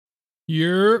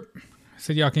Yep. I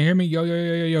said y'all can hear me? Yo, yo,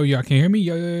 yo, yo, yo. Y'all can hear me?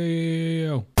 Yo, yo, yo, yo,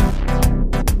 yo.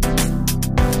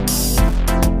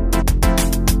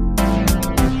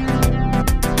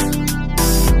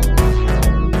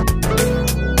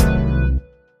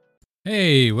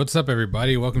 Hey, what's up,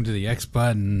 everybody? Welcome to the X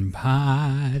Button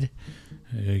Podcast.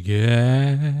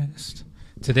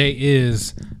 Today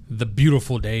is the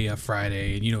beautiful day of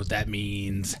Friday, and you know what that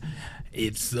means.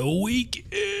 It's the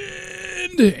weekend,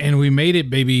 and we made it,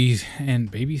 babies and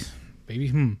babies.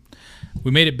 We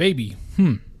made it, baby.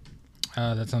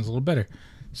 That sounds a little better.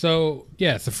 So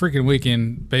yeah, it's a freaking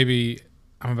weekend, baby.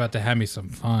 I'm about to have me some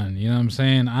fun. You know what I'm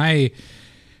saying? I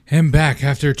am back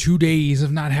after 2 days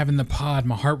of not having the pod.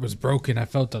 My heart was broken. I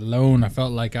felt alone. I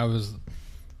felt like I was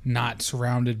not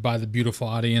surrounded by the beautiful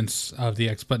audience of the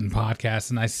X Button Podcast,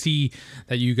 and I see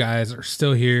that you guys are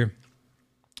still here.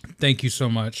 Thank you so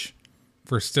much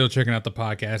for still checking out the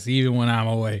podcast, even when I'm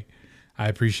away. I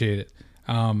appreciate it.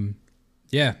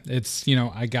 Yeah, it's,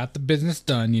 I got the business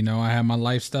done. I had my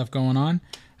life stuff going on.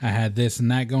 I had this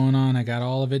and that going on. I got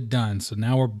all of it done. So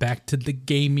now we're back to the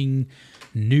gaming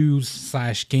news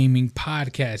 / gaming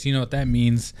podcast. You know what that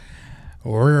means.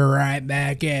 We're right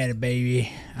back at it,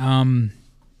 baby.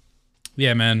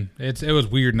 Yeah, man, it was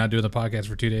weird not doing the podcast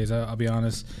for 2 days. I'll be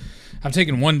honest. I've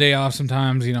taken 1 day off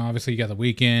sometimes. Obviously you got the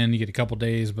weekend, you get a couple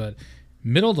days, but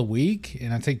middle of the week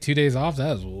and I take 2 days off.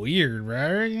 That was weird,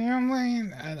 right? You know what I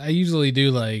mean? I usually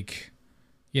do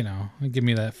give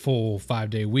me that full 5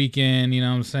 day weekend. You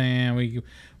know what I'm saying? We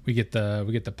get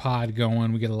the pod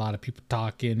going. We get a lot of people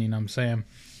talking. You know what I'm saying?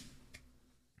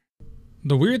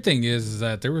 The weird thing is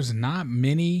that there was not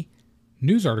many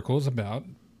news articles about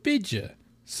Vidya.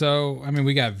 So,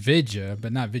 we got Vidya,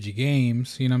 but not Vidya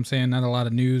Games. You know what I'm saying? Not a lot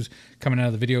of news coming out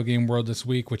of the video game world this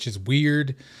week, which is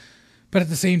weird. But at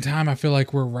the same time, I feel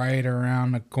like we're right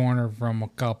around the corner from a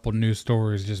couple news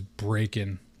stories just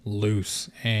breaking loose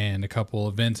and a couple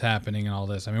events happening and all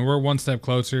this. We're one step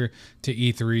closer to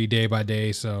E3 day by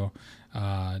day. So,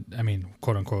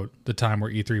 quote unquote, the time where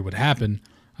E3 would happen.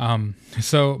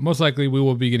 So most likely we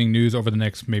will be getting news over the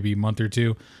next maybe month or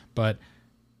two, but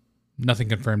nothing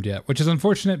confirmed yet, which is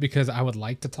unfortunate because I would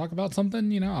like to talk about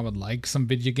something. I would like some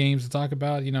video games to talk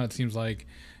about. It seems like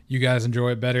you guys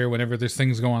enjoy it better whenever there's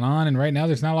things going on. And right now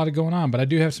there's not a lot of going on, but I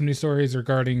do have some news stories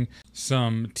regarding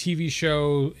some TV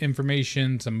show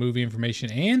information, some movie information,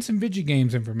 and some video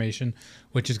games information,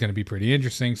 which is going to be pretty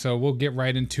interesting. So we'll get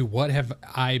right into what have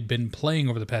I been playing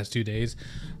over the past 2 days.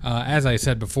 As I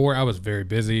said before, I was very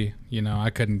busy. I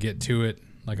couldn't get to it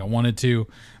like I wanted to,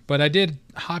 but I did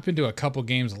hop into a couple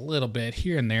games a little bit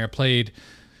here and there. I played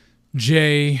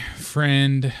Jay,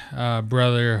 friend,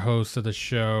 brother, host of the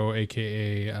show,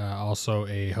 aka also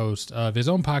a host of his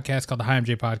own podcast called the Hi, I'm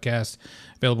Jay Podcast,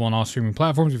 available on all streaming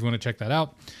platforms if you want to check that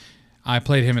out. I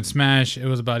played him in Smash. It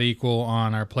was about equal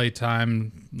on our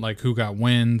playtime, like who got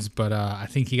wins, but I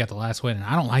think he got the last win, and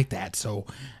I don't like that, so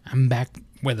I'm back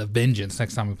with a vengeance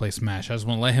next time we play Smash. I just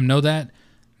want to let him know that.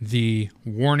 The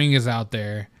warning is out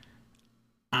there.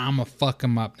 I'm going to fuck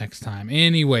him up next time.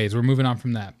 Anyways, we're moving on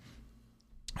from that.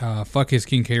 Fuck his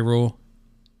King K rule.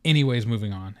 Anyways,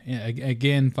 moving on.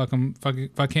 Again, fuck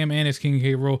him and his King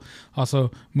K rule. Also,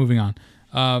 moving on.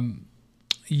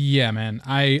 Yeah, man.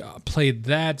 I played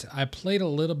that. I played a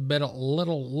little bit. I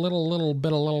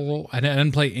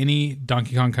didn't play any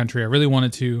Donkey Kong Country. I really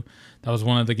wanted to. That was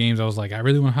one of the games I was like, I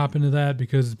really want to hop into that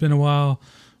because it's been a while.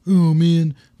 Oh,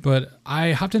 man. But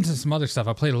I hopped into some other stuff.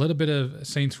 I played a little bit of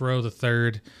Saints Row the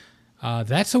Third.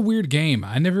 That's a weird game.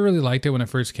 I never really liked it when it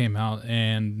first came out,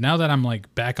 and now that I'm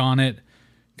like back on it,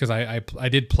 because I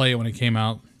did play it when it came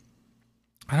out.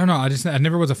 I don't know. I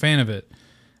never was a fan of it.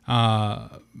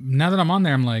 Now that I'm on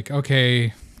there, I'm like,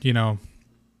 okay,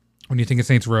 when you think of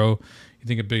Saints Row, you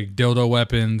think of big dildo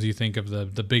weapons. You think of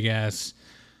the big ass,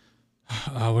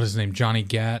 what is his name, Johnny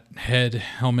Gat head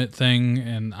helmet thing,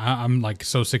 and I'm like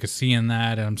so sick of seeing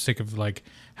that, and I'm sick of like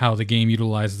how the game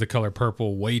utilizes the color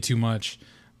purple way too much.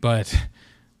 But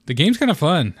the game's kind of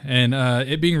fun, and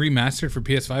it being remastered for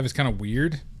PS5 is kind of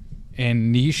weird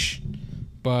and niche,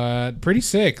 but pretty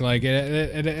sick. Like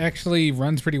it actually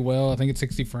runs pretty well. I think it's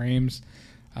 60 frames.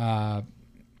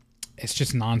 It's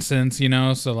just nonsense,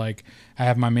 So like I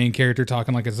have my main character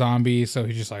talking like a zombie, so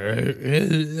he's just like,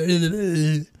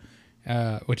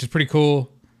 which is pretty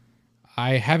cool.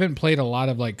 I haven't played a lot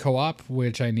of like co-op,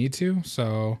 which I need to,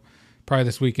 so probably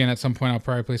this weekend at some point I'll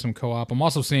probably play some co-op. I'm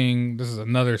also seeing, this is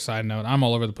another side note, I'm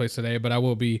all over the place today, but I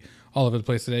will be all over the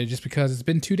place today just because it's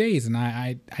been 2 days and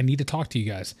I need to talk to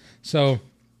you guys. So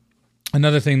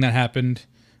another thing that happened,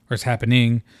 or is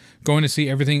happening, going to see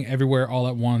Everything Everywhere All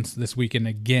at Once this weekend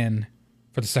again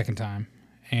for the second time.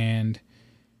 And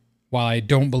while I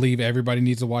don't believe everybody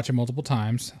needs to watch it multiple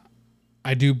times,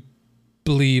 I do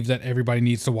believe that everybody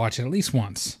needs to watch it at least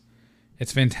once.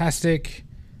 It's fantastic.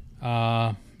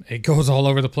 It goes all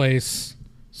over the place.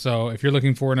 So if you're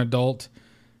looking for an adult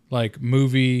like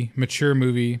mature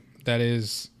movie that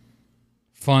is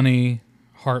funny,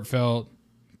 heartfelt,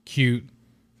 cute,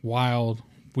 wild,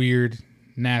 weird,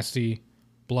 nasty,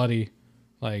 bloody,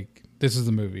 like this is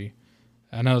the movie.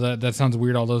 I know that sounds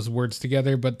weird, all those words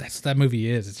together, but that's what that movie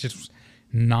is. It's just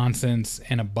nonsense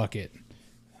in a bucket.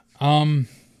 So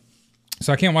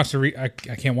I can't watch I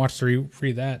can't watch to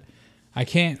read that. I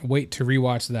can't wait to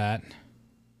rewatch that.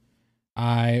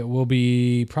 I will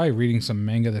be probably reading some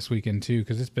manga this weekend too,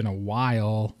 because it's been a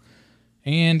while.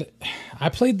 And I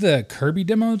played the Kirby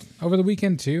demo over the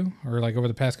weekend too, or like over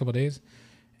the past couple of days.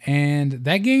 And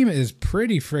that game is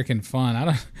pretty freaking fun.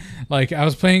 I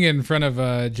was playing it in front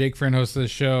of Jake, friend host of the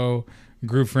show,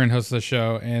 Group friend host of the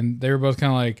show, and they were both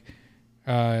kind of like,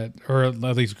 or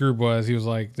at least Group was. He was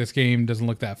like, "This game doesn't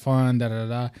look that fun." Da da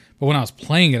da. But when I was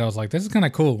playing it, I was like, "This is kind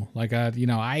of cool." Like,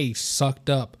 I sucked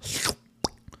up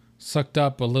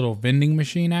a little vending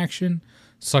machine action.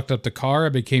 Sucked up the car. I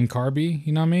became Carby.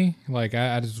 You know what I mean? Like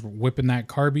I just whipping that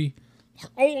Carby.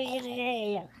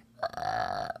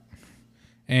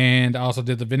 And I also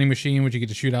did the vending machine, which you get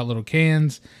to shoot out little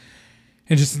cans.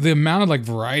 And just the amount of like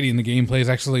variety in the gameplay is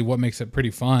actually what makes it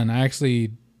pretty fun. I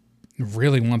actually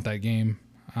really want that game.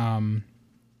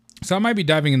 So I might be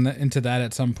diving into that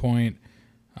at some point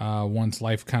once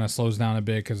life kind of slows down a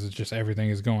bit, because it's just everything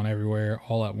is going everywhere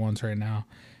all at once right now.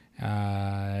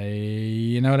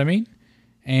 You know what I mean?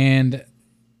 And,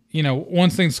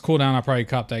 once things cool down, I'll probably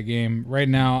cop that game. Right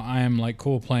now, I am like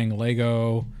cool playing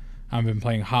Lego. I've been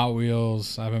playing Hot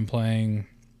Wheels. I've been playing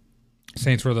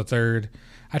Saints Row the Third.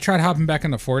 I tried hopping back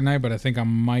into Fortnite, but I think I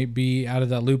might be out of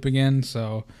that loop again.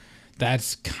 So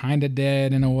that's kind of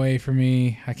dead in a way for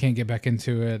me. I can't get back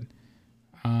into it.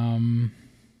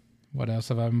 What else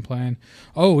have I been playing?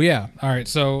 Oh, yeah. All right.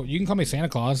 So you can call me Santa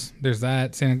Claus. There's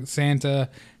that. Santa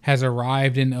has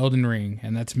arrived in Elden Ring,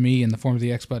 and that's me in the form of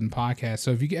the X Button Podcast.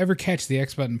 So if you ever catch the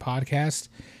X Button Podcast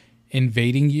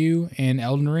invading you in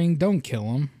Elden Ring, don't kill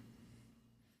him.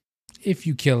 If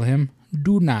you kill him,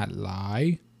 do not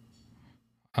lie.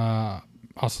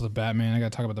 Also the Batman. I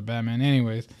got to talk about the Batman.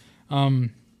 Anyways, I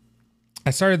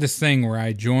started this thing where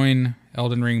I join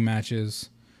Elden Ring matches.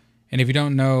 And if you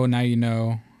don't know, now you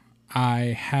know.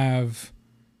 I have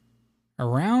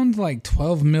around like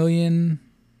 12 million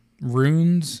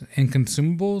runes and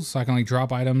consumables, so I can like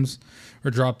drop items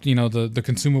or drop, the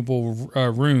consumable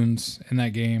runes in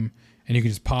that game, and you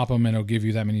can just pop them and it'll give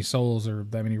you that many souls or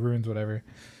that many runes, whatever.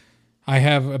 I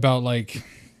have about like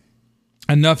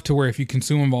enough to where if you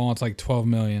consume them all, it's like 12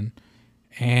 million.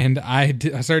 And I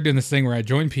started doing this thing where I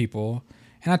join people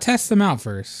and I test them out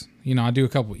first. I do a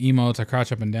couple emotes, I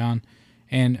crouch up and down.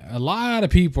 And a lot of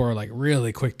people are like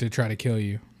really quick to try to kill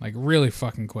you, like really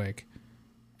fucking quick.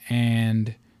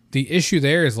 And the issue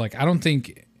there is like, I don't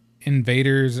think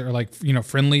invaders are like,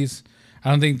 friendlies.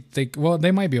 I don't think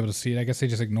they might be able to see it. I guess they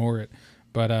just ignore it.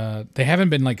 But they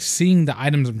haven't been like seeing the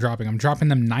items I'm dropping. I'm dropping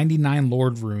them 99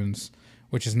 Lord runes,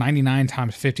 which is 99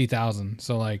 times 50,000.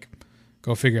 So like,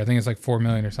 go figure. I think it's like 4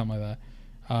 million or something like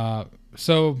that.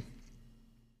 So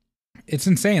it's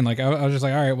insane. Like I was just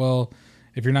like, all right, well,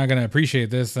 if you're not going to appreciate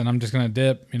this, then I'm just going to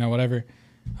dip, whatever.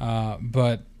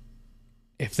 But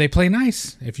if you play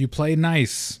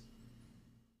nice,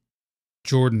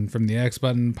 Jordan from the X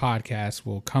Button Podcast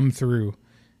will come through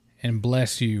and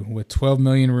bless you with 12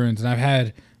 million runes. And I've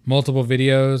had multiple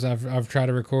videos I've tried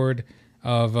to record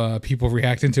of people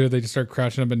reacting to it. They just start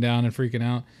crouching up and down and freaking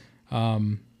out.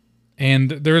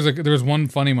 And there was one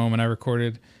funny moment I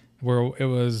recorded where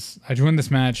I joined this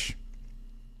match,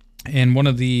 and one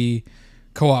of the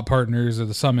co-op partners of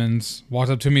the summons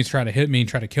walked up to me to try to hit me and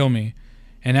try to kill me.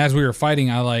 And as we were fighting,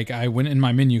 I went in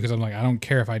my menu because I'm like, I don't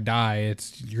care if I die.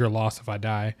 It's your loss if I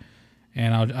die.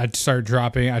 And I'd start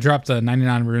dropping. I dropped the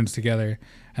 99 runes together,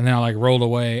 and then I like rolled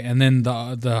away. And then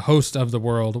the host of the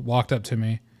world walked up to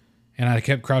me, and I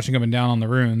kept crouching up and down on the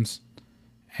runes.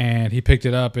 And he picked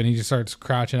it up, and he just starts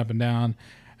crouching up and down.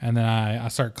 And then I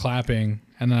start clapping,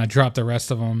 and then I drop the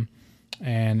rest of them.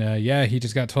 And he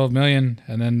just got 12 million.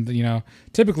 And then,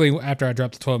 typically after I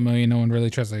drop the 12 million, no one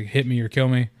really tries to hit me or kill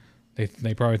me.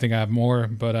 They probably think I have more.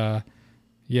 But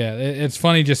it's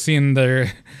funny just seeing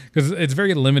because it's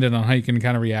very limited on how you can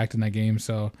kind of react in that game.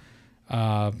 So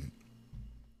there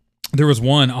was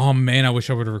one, oh man, I wish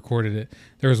I would have recorded it.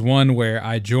 There was one where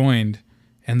I joined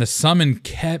and the summon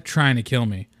kept trying to kill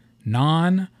me.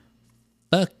 Non-fucking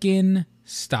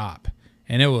stop.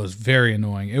 And it was very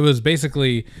annoying. It was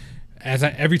basically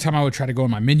every time I would try to go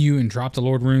in my menu and drop the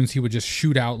Lord runes, he would just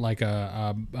shoot out like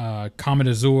a Comet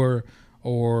Azure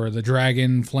or the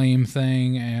dragon flame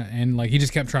thing, and like he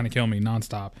just kept trying to kill me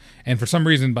nonstop. And for some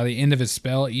reason, by the end of his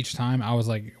spell, each time I was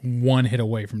like one hit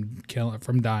away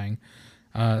from dying.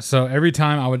 So every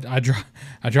time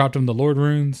I dropped him the Lord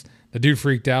runes, the dude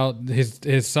freaked out.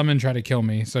 His summon tried to kill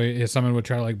me, so his summon would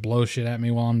try to like blow shit at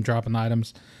me while I'm dropping the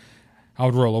items. I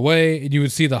would roll away, and you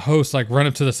would see the host like run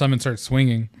up to the summon, start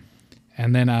swinging.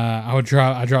 And then I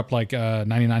dropped like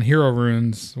 99 hero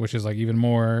runes, which is like even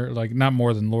more, like not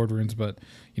more than Lord runes, but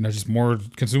just more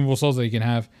consumable souls that you can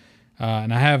have.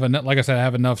 And I have like I said, I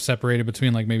have enough separated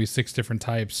between like maybe 6 different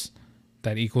types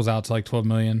that equals out to like 12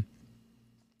 million.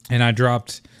 And I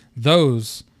dropped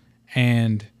those,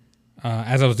 and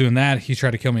as I was doing that, he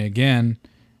tried to kill me again.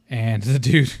 And the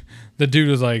dude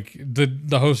was like,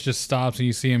 the host just stops, and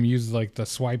you see him use like the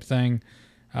swipe thing,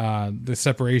 the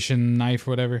separation knife,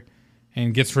 whatever,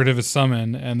 and gets rid of his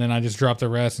summon. And then I just drop the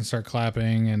rest and start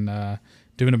clapping and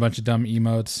doing a bunch of dumb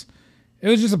emotes. It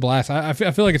was just a blast. I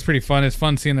feel like it's pretty fun. It's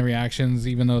fun seeing the reactions,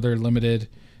 even though they're limited.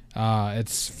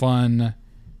 It's fun.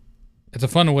 It's a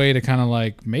fun way to kind of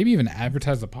like maybe even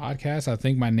advertise the podcast. I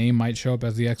think my name might show up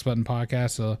as the X Button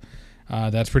Podcast, so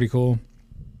that's pretty cool.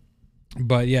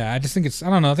 But yeah, I just think I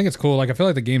don't know. I think it's cool. Like, I feel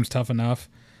like the game's tough enough.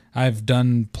 I've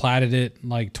platted it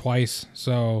like twice,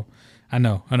 so I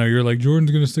know you're like,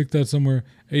 Jordan's gonna stick that somewhere.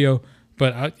 Hey yo,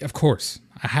 but of course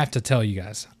I have to tell you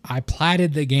guys, I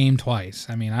platted the game twice.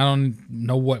 I mean, I don't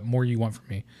know what more you want from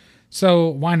me. So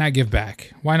why not give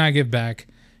back? Why not give back?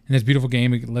 In this beautiful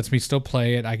game, it lets me still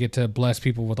play it. I get to bless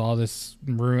people with all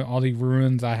the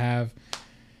ruins I have.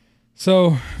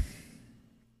 So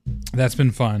that's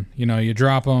been fun. You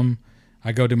drop them.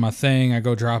 I go do my thing. I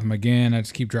go drop them again. I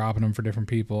just keep dropping them for different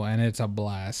people, and it's a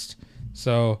blast.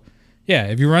 So, yeah,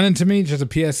 if you run into me, just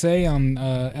a PSA on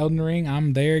Elden Ring,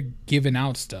 I'm there giving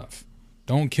out stuff.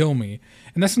 Don't kill me.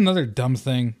 And that's another dumb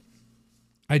thing.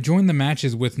 I joined the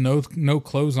matches with no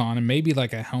clothes on and maybe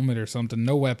like a helmet or something,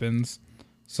 no weapons.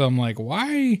 So I'm like,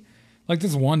 why? Like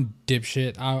this one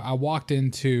dipshit, I walked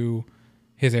into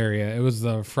his area. It was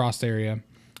the Frost area.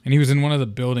 And he was in one of the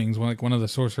buildings, one of the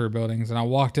sorcerer buildings. And I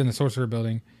walked in the sorcerer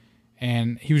building,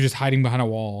 and he was just hiding behind a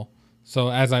wall. So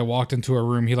as I walked into a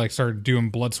room, he like started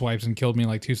doing blood swipes and killed me in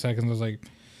like 2 seconds. I was like,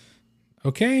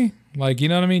 okay, like, you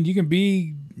know what I mean? You can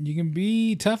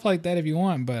be tough like that if you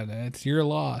want, but it's your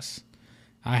loss.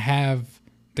 I have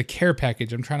the care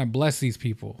package. I'm trying to bless these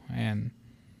people, and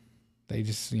they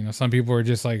just, some people are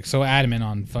just like so adamant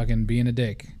on fucking being a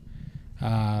dick.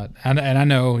 And I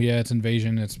know, yeah, it's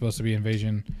invasion. It's supposed to be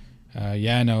invasion.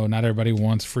 Yeah, I know. Not everybody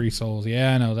wants free souls.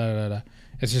 Yeah, I know.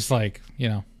 It's just like,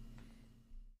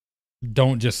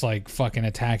 don't just like fucking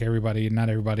attack everybody. Not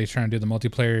everybody's trying to do the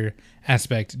multiplayer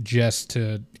aspect just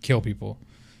to kill people.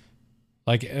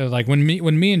 Like when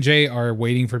me and Jay are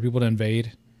waiting for people to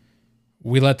invade,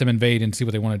 we let them invade and see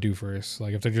what they want to do first.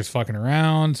 Like if they're just fucking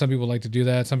around, some people like to do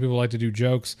that. Some people like to do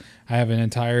jokes. I have an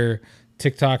entire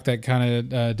TikTok that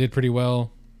kind of did pretty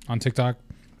well on TikTok.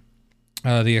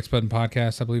 The X Button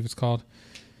Podcast, I believe it's called.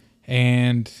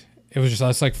 And it was just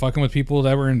us like fucking with people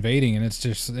that were invading. And it's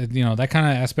just, that kind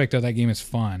of aspect of that game is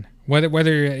fun.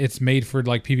 Whether it's made for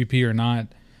like PvP or not,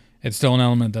 it's still an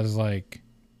element that is like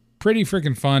pretty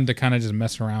freaking fun to kind of just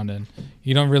mess around in.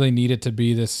 You don't really need it to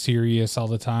be this serious all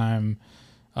the time.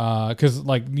 Because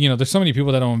there's so many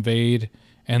people that don't invade,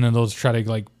 and then they'll just try to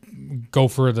like go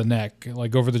for the neck,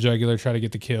 like go for the jugular, try to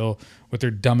get the kill with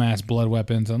their dumbass blood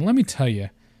weapons. And let me tell you,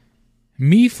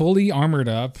 me fully armored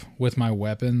up with my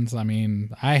weapons, I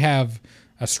mean, I have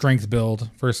a strength build,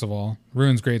 first of all.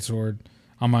 Ruins Greatsword.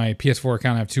 On my PS4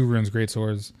 account, I have 2 Ruins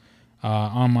Greatswords.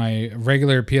 On my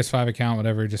regular PS5 account,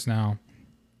 whatever, just now,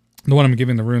 the one I'm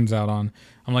giving the runes out on,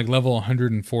 I'm like level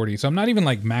 140. So I'm not even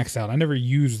like maxed out. I never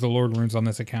used the Lord runes on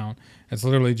this account. It's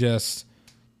literally just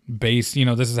base,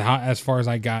 this is how as far as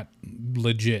I got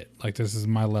legit. Like this is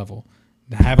my level.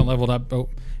 Haven't leveled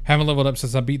up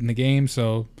since I've beaten the game,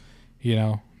 so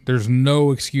there's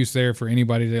no excuse there for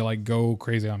anybody to like go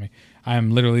crazy on me. I am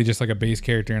literally just like a base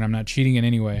character, and I'm not cheating in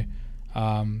any way.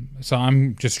 So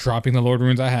I'm just dropping the Lord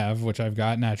runes I have, which I've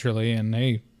got naturally, and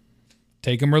hey,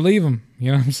 take them or leave them.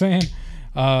 You know what I'm saying?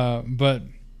 But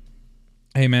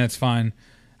hey, man, it's fine.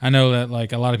 I know that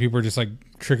like a lot of people are just like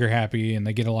trigger happy, and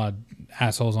they get a lot of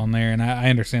assholes on there, and I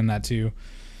understand that too.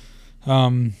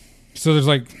 So there's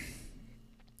like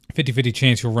 50-50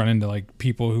 chance you'll run into like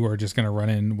people who are just going to run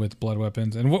in with blood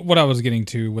weapons. And what I was getting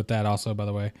to with that also, by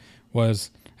the way, was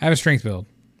I have a strength build,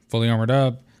 fully armored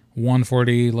up,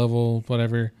 140 level,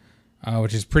 whatever,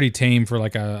 which is pretty tame for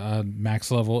like a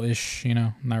max level ish,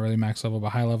 not really max level, but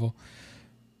high level.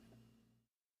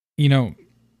 you know,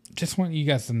 just want you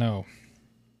guys to know,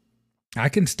 I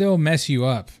can still mess you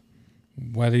up.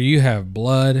 Whether you have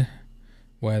blood,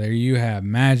 whether you have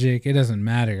magic, it doesn't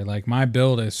matter. Like, my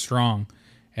build is strong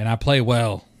and I play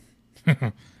well.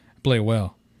 I play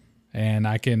well. And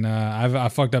I can,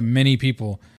 I've fucked up many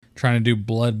people trying to do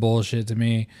blood bullshit to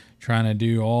me, trying to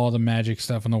do all the magic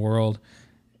stuff in the world.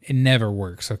 It never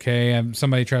works, okay?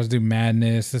 Somebody tries to do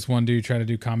madness. This one dude tried to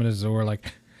do Comet Azor.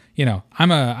 Like, you know,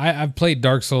 I've played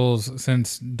Dark Souls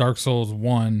since Dark Souls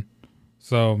 1.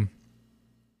 So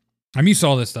I'm used to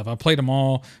all this stuff. I played them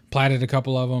all, platted a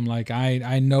couple of them. Like,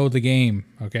 I know the game,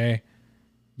 okay?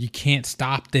 You can't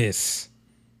stop this.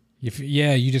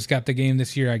 Yeah, you just got the game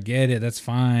this year. I get it. That's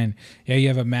fine. Yeah, you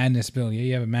have a madness build. Yeah,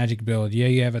 you have a magic build. Yeah,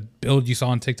 you have a build you saw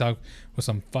on TikTok with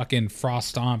some fucking frost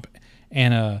stomp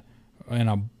and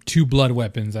 2 blood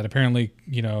weapons that apparently,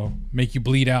 you know, make you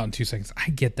bleed out in 2 seconds. I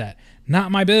get that.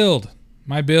 Not my build.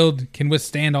 My build can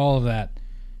withstand all of that.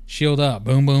 Shield up.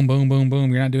 Boom, boom, boom, boom,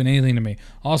 boom. You're not doing anything to me.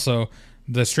 Also,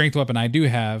 the strength weapon I do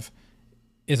have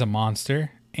is a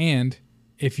monster. And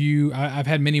I've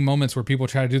had many moments where people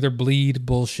try to do their bleed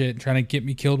bullshit, trying to get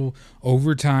me killed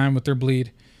over time with their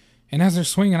bleed. And as they're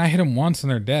swinging, I hit them once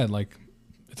and they're dead. Like,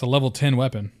 it's a level 10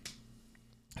 weapon.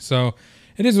 So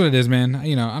it is what it is, man.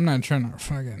 You know, I'm not trying to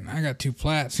fucking, I got 2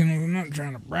 plats. You know, I'm not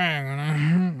trying to brag.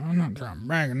 I'm not trying to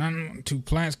brag. 2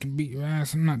 plats can beat your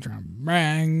ass. I'm not trying to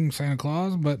brag, Santa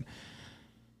Claus, but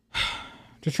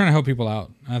just trying to help people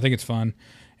out. I think it's fun.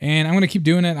 And I'm going to keep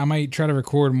doing it. I might try to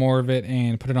record more of it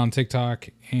and put it on TikTok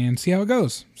and see how it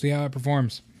goes. See how it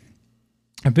performs.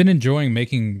 I've been enjoying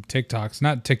making TikToks.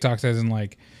 Not TikToks as in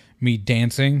like me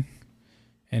dancing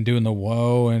and doing the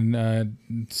whoa and,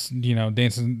 you know,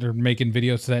 dancing or making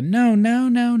videos to that.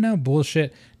 No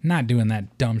bullshit. Not doing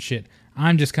that dumb shit.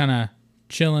 I'm just kind of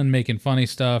chilling, making funny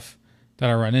stuff that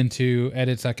I run into,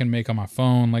 edits I can make on my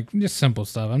phone, like just simple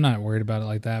stuff. I'm not worried about it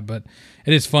like that, but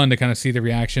it is fun to kind of see the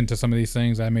reaction to some of these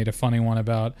things. I made a funny one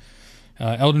about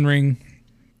Elden Ring,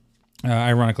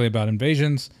 ironically about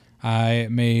invasions. I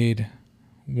made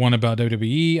one about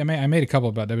WWE. I made a couple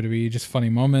about WWE, just funny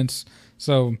moments.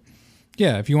 So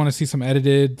yeah, if you want to see some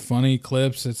edited, funny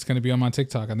clips, it's going to be on my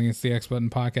TikTok. I think it's the X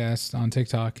Button Podcast on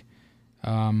TikTok.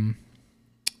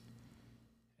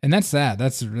 And that's that.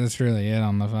 That's really it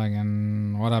on the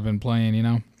fucking what I've been playing, you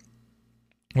know?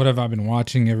 What have I been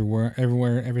watching everywhere,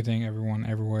 everything, everyone,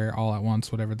 everywhere, all at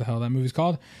once, whatever the hell that movie's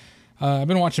called. I've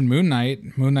been watching Moon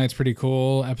Knight. Moon Knight's pretty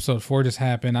cool. Episode 4 just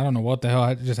happened. I don't know what the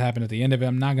hell just happened at the end of it.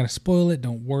 I'm not going to spoil it.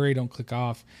 Don't worry. Don't click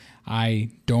off.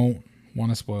 I don't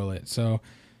want to spoil it. So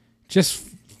just,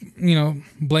 you know,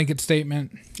 blanket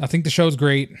statement. I think the show's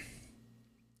great.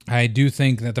 I do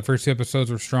think that the first 2 episodes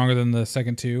were stronger than the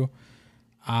second 2.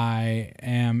 I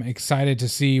am excited to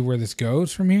see where this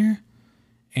goes from here.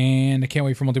 And I can't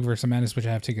wait for Multiverse of Madness, which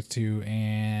I have tickets to.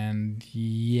 And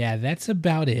yeah, that's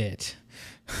about it.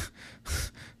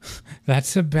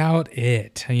 That's about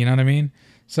it. You know what I mean?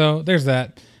 So there's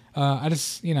that. I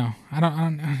just, you know, I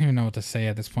don't even know what to say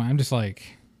at this point. I'm just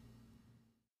like,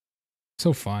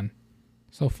 so fun.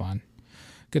 So fun.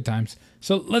 Good times.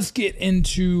 So let's get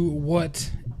into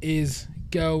what is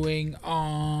going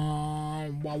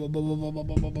on.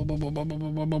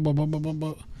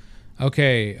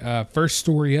 Okay, first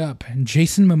story up.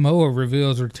 Jason Momoa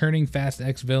reveals returning Fast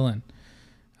X villain.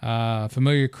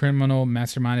 Familiar criminal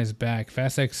mastermind is back.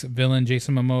 Fast X villain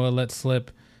Jason Momoa let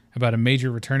slip about a major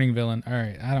returning villain. All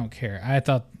right, I don't care. I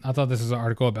thought this was an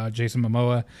article about Jason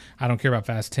Momoa. I don't care about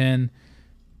Fast 10.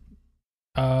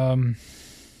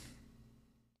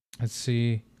 Let's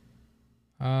see.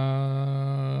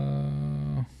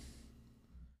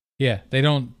 Yeah, they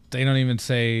don't even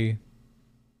say.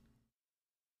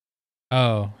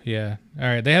 Oh, yeah. All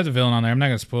right, they have the villain on there. I'm not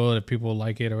going to spoil it if people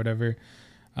like it or whatever.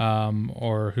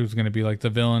 Or who's going to be like the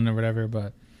villain or whatever,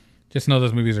 but just know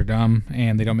those movies are dumb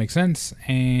and they don't make sense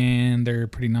and they're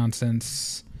pretty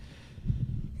nonsense.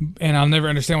 And I'll never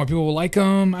understand why people will like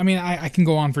them. I mean, I can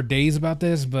go on for days about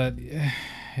this, but it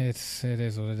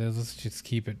is what it is. Let's just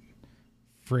keep it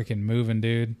freaking moving,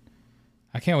 dude.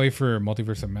 I can't wait for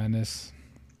Multiverse of Madness.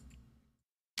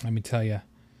 Let me tell you,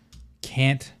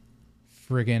 can't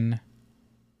friggin'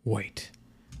 wait.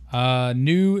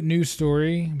 New news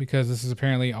story, because this is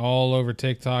apparently all over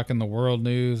TikTok and the world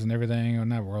news and everything. Or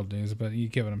not world news, but you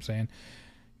get what I'm saying.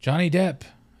 Johnny Depp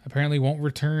apparently won't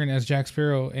return as Jack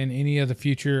Sparrow in any of the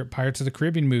future Pirates of the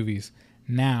Caribbean movies.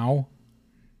 Now,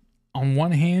 on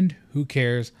one hand, who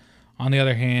cares? On the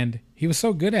other hand, he was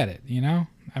so good at it, you know?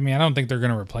 I mean, I don't think they're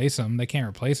going to replace him. They can't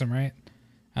replace him, right?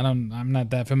 I'm not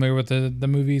that familiar with the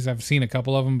movies. I've seen a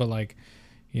couple of them, but like,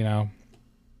 you know,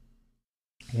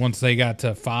 once they got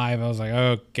to 5, I was like,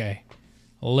 okay,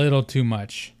 a little too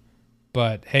much.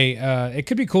 But hey, it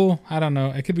could be cool. I don't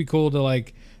know. It could be cool to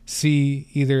like see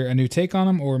either a new take on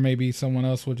them, or maybe someone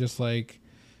else will just like,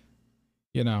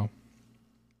 you know,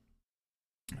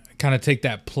 kind of take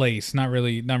that place. Not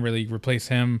really replace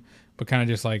him, but kind of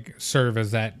just like serve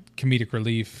as that comedic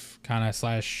relief kind of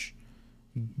slash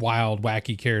wild,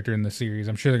 wacky character in the series.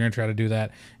 I'm sure they're going to try to do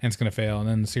that, and it's going to fail, and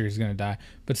then the series is going to die.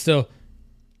 But still,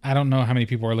 I don't know how many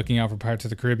people are looking out for Pirates of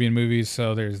the Caribbean movies,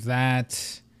 so there's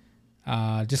that.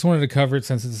 Just wanted to cover it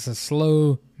since it's a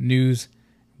slow news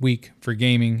week for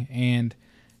gaming, and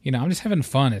I'm just having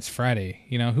fun. It's Friday.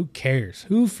 Who cares?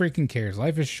 Who freaking cares?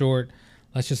 Life is short.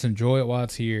 Let's just enjoy it while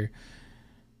it's here.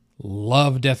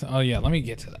 Love, Death. Oh yeah, let me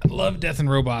get to that. Love, Death and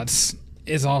Robots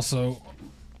is also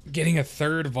getting a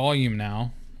 3rd volume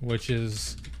now, which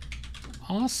is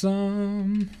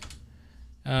awesome.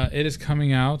 It is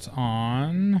coming out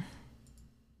on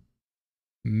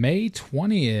May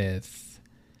 20th.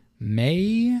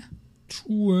 May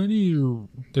 20th.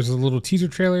 There's a little teaser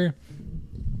trailer,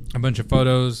 a bunch of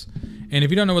photos. And if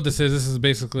you don't know what this is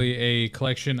basically a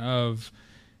collection of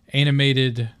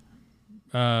animated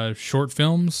short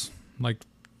films, like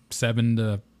 7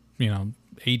 to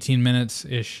 18 minutes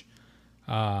ish.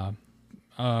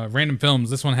 Random films.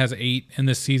 This one has 8 in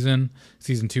this season.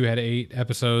 Season 2 had 8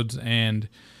 episodes, and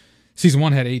season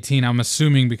 1 had 18. I'm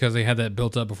assuming because they had that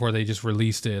built up before they just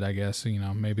released it. I guess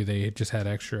maybe they just had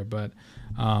extra, but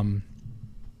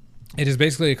it is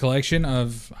basically a collection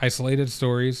of isolated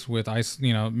stories with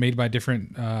made by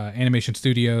different animation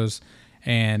studios,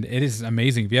 and it is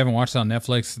amazing. If you haven't watched it on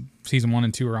Netflix, season 1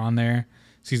 and 2 are on there.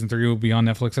 Season 3 will be on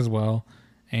Netflix as well.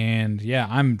 And yeah,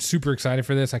 I'm super excited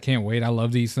for this. I can't wait. I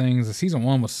love these things. The season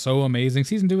 1 was so amazing.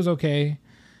 Season 2 was okay.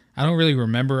 I don't really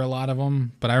remember a lot of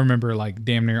them, but I remember like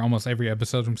damn near almost every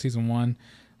episode from season 1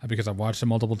 because I've watched it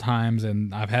multiple times,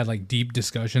 and I've had like deep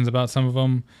discussions about some of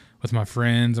them with my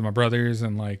friends and my brothers,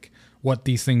 and like what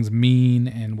these things mean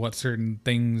and what certain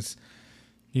things,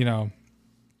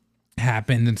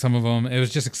 happened in some of them. It was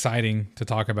just exciting to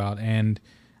talk about, and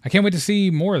I can't wait to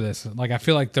see more of this. Like, I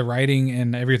feel like the writing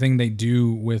and everything they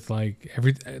do with the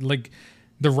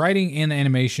writing and the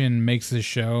animation makes this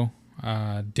show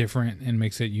different and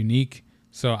makes it unique.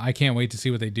 So I can't wait to see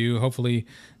what they do. Hopefully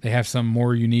they have some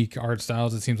more unique art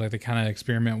styles. It seems like they kind of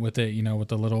experiment with it, with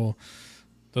the little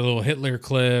Hitler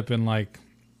clip, and like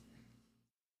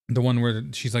the one where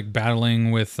she's like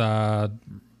battling with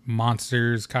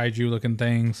monsters, kaiju looking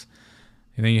things.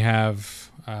 And then you have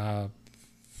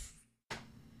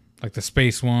like the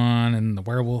space one and the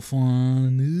werewolf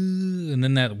one, and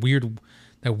then that weird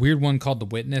one called The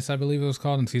Witness, I believe it was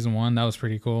called, in season 1. That was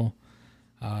pretty cool.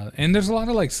 And there's a lot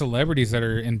of like celebrities that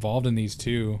are involved in these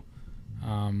too.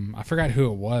 I forgot who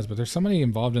it was, but there's somebody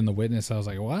involved in The Witness. I was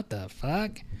like, what the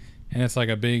fuck? And it's like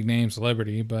a big name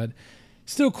celebrity, but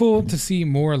still cool to see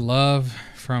more love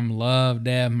from Love,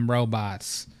 Death and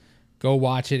Robots. Go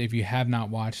watch it if you have not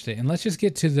watched it. And let's just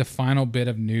get to the final bit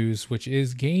of news, which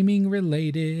is gaming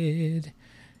related.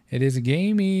 It is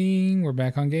gaming. We're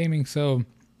back on gaming. So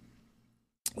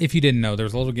if you didn't know, there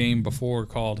was a little game before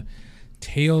called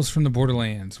Tales from the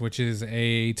Borderlands, which is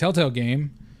a TellTale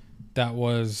game that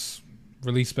was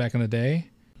released back in the day.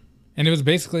 And it was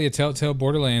basically a TellTale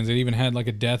Borderlands. It even had like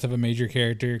a death of a major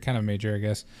character, kind of major, I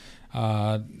guess.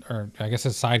 Or I guess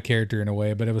a side character in a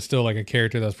way, but it was still like a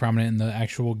character that was prominent in the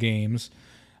actual games.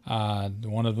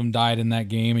 One of them died in that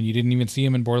game, and you didn't even see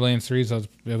him in Borderlands 3, so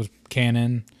it was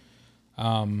canon.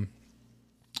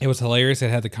 It was hilarious.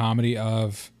 It had the comedy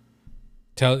of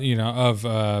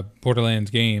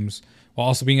Borderlands games, while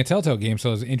also being a TellTale game. So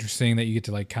it was interesting that you get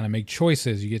to like kind of make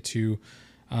choices. You get to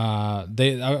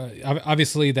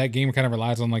obviously that game kind of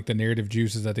relies on like the narrative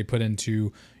juices that they put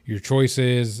into your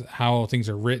choices, how things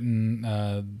are written,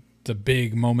 the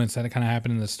big moments that kind of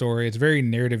happen in the story. It's very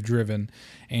narrative driven,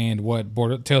 and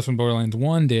what Tales from Borderlands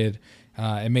 1 did,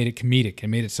 it made it comedic. It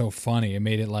made it so funny. It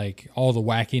made it like all the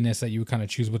wackiness that you would kind of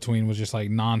choose between was just like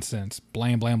nonsense,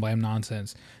 blam, blam, blam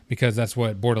nonsense, because that's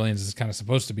what Borderlands is kind of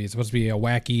supposed to be. It's supposed to be a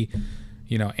wacky,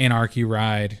 anarchy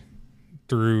ride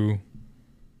through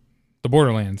the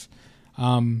Borderlands.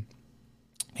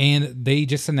 And they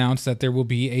just announced that there will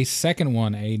be a second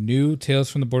one, a new Tales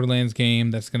from the Borderlands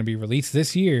game that's going to be released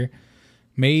this year,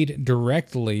 made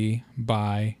directly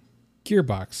by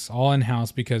Gearbox, all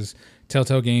in-house, because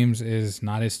TellTale Games is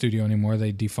not a studio anymore.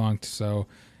 They defunct. So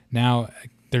now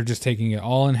they're just taking it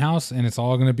all in-house, and it's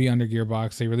all going to be under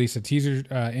Gearbox. They released a teaser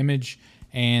image,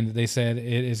 and they said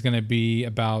it is going to be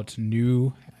about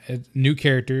new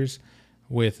characters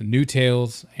with new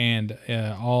tales, and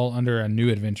all under a new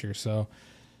adventure. So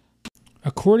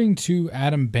According to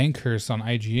Adam Bankhurst on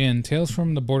IGN, Tales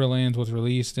from the Borderlands was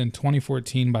released in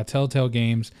 2014 by TellTale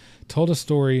Games, told a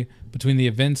story between the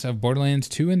events of Borderlands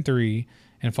 2 and 3,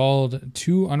 and followed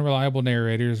two unreliable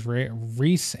narrators,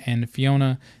 Reese and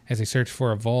Fiona, as they searched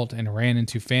for a vault and ran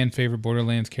into fan-favorite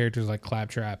Borderlands characters like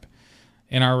Claptrap.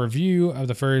 In our review of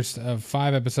the first of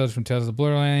 5 episodes from Tales of the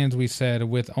Borderlands, we said,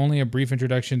 with only a brief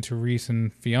introduction to Reese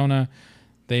and Fiona,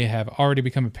 they have already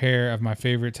become a pair of my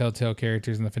favorite Telltale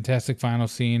characters, and the fantastic final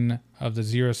scene of the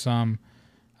Zero Sum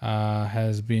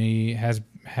has be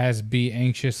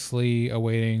anxiously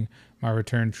awaiting my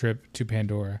return trip to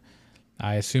Pandora.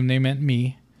 I assume they meant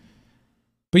me.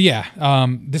 But yeah,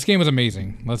 this game was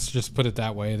amazing. Let's just put it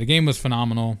that way. The game was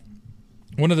phenomenal.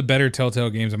 One of the better Telltale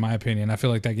games, in my opinion. I feel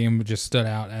like that game just stood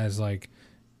out as like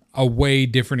a way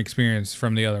different experience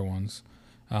from the other ones.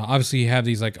 Obviously, you have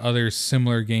these like other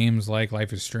similar games like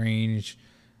Life is Strange,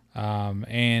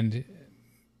 and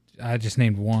I just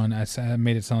named one. I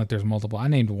made it sound like there's multiple. I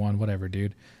named one, whatever,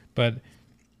 dude. But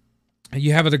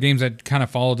you have other games that kind of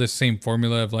follow this same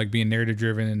formula of like being narrative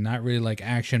driven and not really like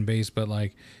action based, but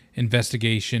like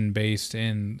investigation based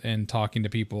and talking to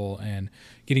people and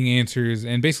getting answers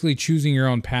and basically choosing your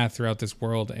own path throughout this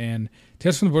world. And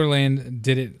Tales from the Borderlands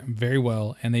did it very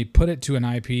well, and they put it to an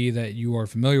IP that you are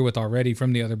familiar with already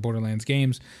from the other Borderlands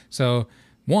games. So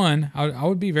one, I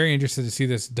would be very interested to see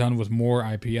this done with more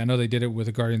IP. I know they did it with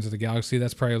the Guardians of the Galaxy.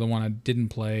 That's probably the one I didn't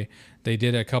play. They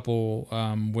did a couple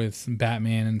with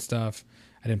Batman and stuff.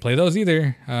 I didn't play those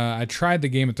either. I tried the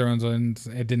Game of Thrones one.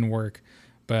 It didn't work.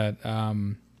 But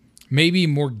maybe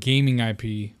more gaming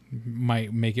IP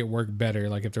might make it work better.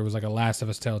 Like if there was like a Last of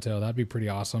Us Telltale, that'd be pretty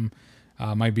awesome.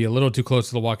 Might be a little too close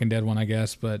to the Walking Dead one, I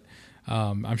guess. But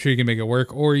I'm sure you can make it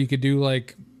work. Or you could do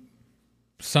like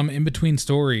some in-between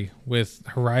story with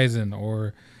Horizon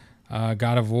or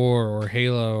God of War or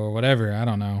Halo or whatever. I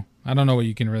don't know. I don't know what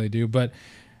you can really do. But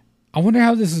I wonder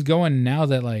how this is going now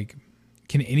that like,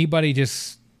 can anybody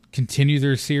just continue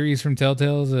their series from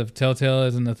Telltales if Telltale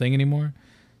isn't a thing anymore?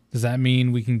 Does that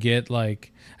mean we can get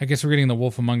like, I guess we're getting The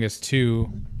Wolf Among Us 2.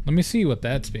 Let me see what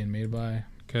that's being made by,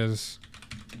 because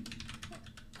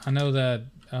I know that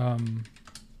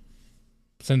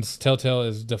since Telltale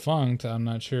is defunct, I'm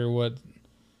not sure what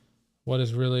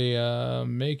is really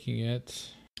making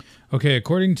it. Okay,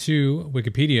 according to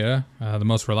Wikipedia, the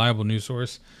most reliable news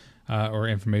source or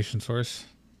information source,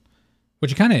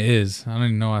 which it kind of is. I don't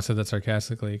even know why I said that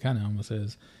sarcastically. It kind of almost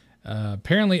is.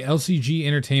 Apparently, LCG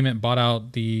Entertainment bought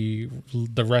out the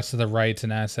rest of the rights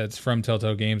and assets from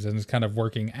Telltale Games and is kind of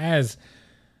working as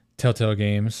Telltale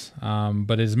Games,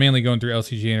 but is mainly going through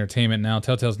LCG Entertainment now.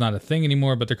 Telltale's not a thing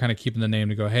anymore, but they're kind of keeping the name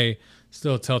to go, hey,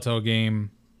 still a Telltale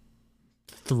game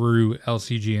through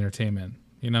LCG Entertainment.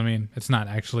 You know what I mean? It's not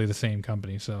actually the same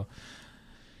company, so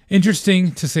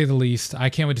interesting to say the least. I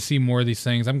can't wait to see more of these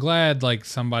things. I'm glad like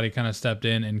somebody kind of stepped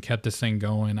in and kept this thing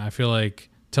going. I feel like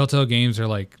Telltale Games are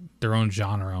like their own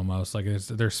genre almost. Like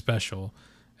they're special.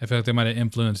 I feel like they might have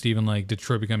influenced even like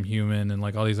Detroit Become Human and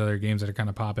like all these other games that are kind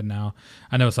of popping now.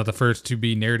 I know it's not the first to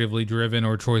be narratively driven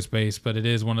or choice based, but it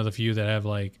is one of the few that have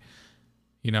like,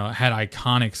 you know, had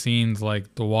iconic scenes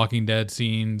like the Walking Dead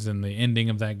scenes and the ending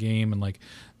of that game. And like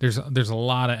there's a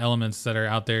lot of elements that are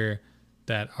out there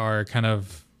that are kind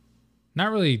of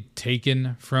not really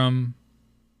taken from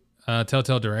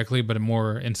Telltale directly, but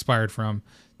more inspired from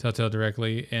Telltale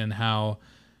directly, and how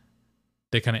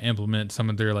they kind of implement some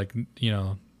of their like, you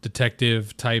know,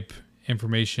 detective type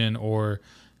information or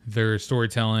their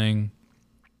storytelling.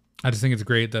 I just think it's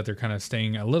great that they're kind of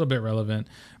staying a little bit relevant,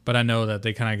 but I know that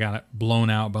they kind of got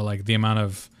blown out by like the amount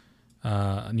of,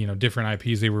 you know, different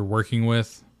IPs they were working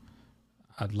with.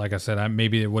 Like I said,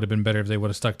 maybe it would have been better if they would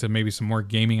have stuck to maybe some more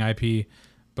gaming IP.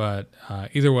 But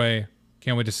either way,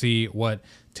 can't wait to see what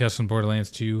Tales from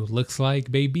Borderlands 2 looks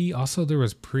like, baby. Also, there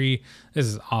was this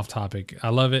is off topic. I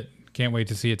love it. Can't wait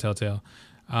to see it, Telltale.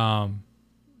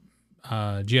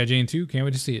 G.I. Jane 2, can't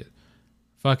wait to see it.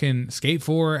 Fucking Skate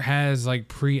 4 has like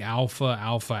pre-alpha,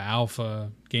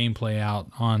 alpha gameplay out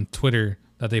on Twitter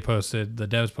that they posted, the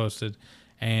devs posted.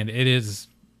 And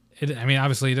I mean,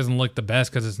 obviously it doesn't look the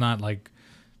best because it's not like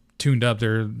tuned up.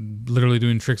 They're literally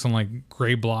doing tricks on like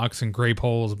gray blocks and gray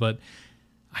poles, but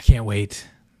I can't wait.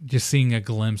 Just seeing a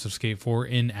glimpse of Skate 4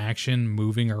 in action,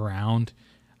 moving around,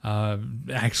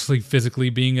 actually physically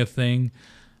being a thing,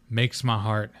 makes my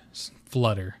heart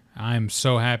flutter. I'm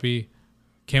so happy.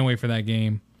 Can't wait for that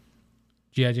game.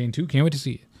 G.I. Jane 2, can't wait to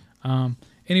see it.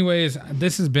 Anyways,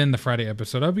 this has been the Friday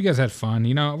episode. I hope you guys had fun.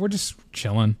 You know, we're just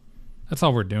chilling. That's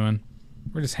all we're doing.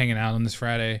 We're just hanging out on this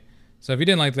Friday. So if you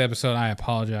didn't like the episode, I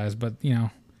apologize. But, you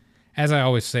know, as I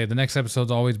always say, the next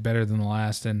episode's always better than the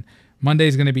last. And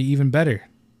Monday's going to be even better.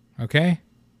 Okay?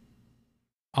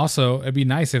 Also, it'd be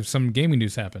nice if some gaming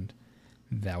news happened.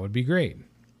 That would be great.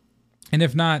 And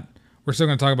if not, we're still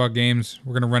going to talk about games.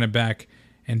 We're going to run it back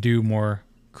and do more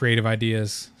creative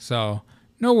ideas. So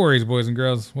no worries, boys and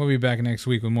girls. We'll be back next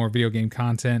week with more video game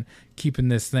content, keeping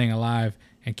this thing alive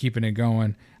and keeping it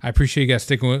going. I appreciate you guys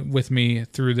sticking with me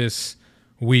through this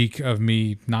week of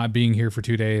me not being here for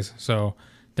 2 days. So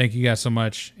thank you guys so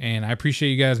much. And I appreciate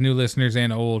you guys, new listeners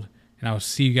and old. And I will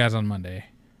see you guys on Monday.